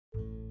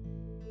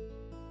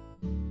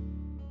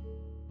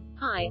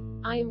Hi,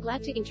 I am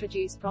glad to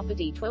introduce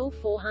property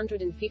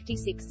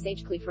 12456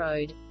 Edgecliff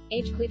Road,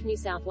 Edgecliff, New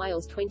South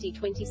Wales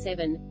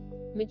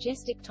 2027.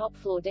 Majestic top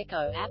floor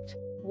deco apt.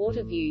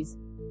 Water views.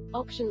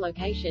 Auction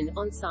location,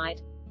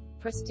 on-site.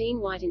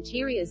 Pristine white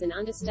interiors and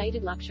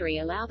understated luxury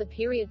allow the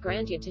period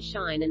grandeur to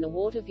shine and the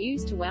water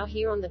views to wow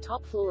here on the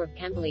top floor of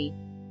Camberley.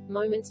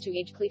 Moments to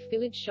Edgecliff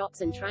Village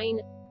shops and train.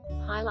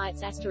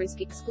 Highlights *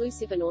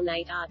 exclusive and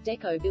ornate art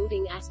deco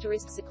building *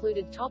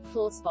 secluded top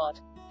floor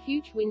spot.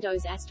 Huge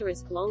windows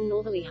 * long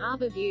northerly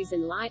harbour views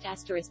and light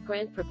 *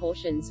 grand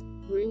proportions.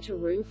 Room to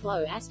room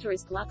flow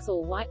 * Luxor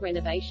white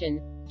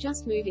renovation.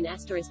 Just move in *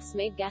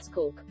 Smeg gas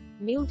cook.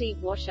 Mill deep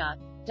washer.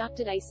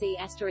 Ducted AC *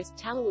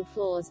 Tallowood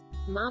floors.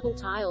 Marble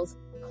tiles.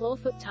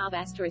 Clawfoot tub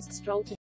 * stroll to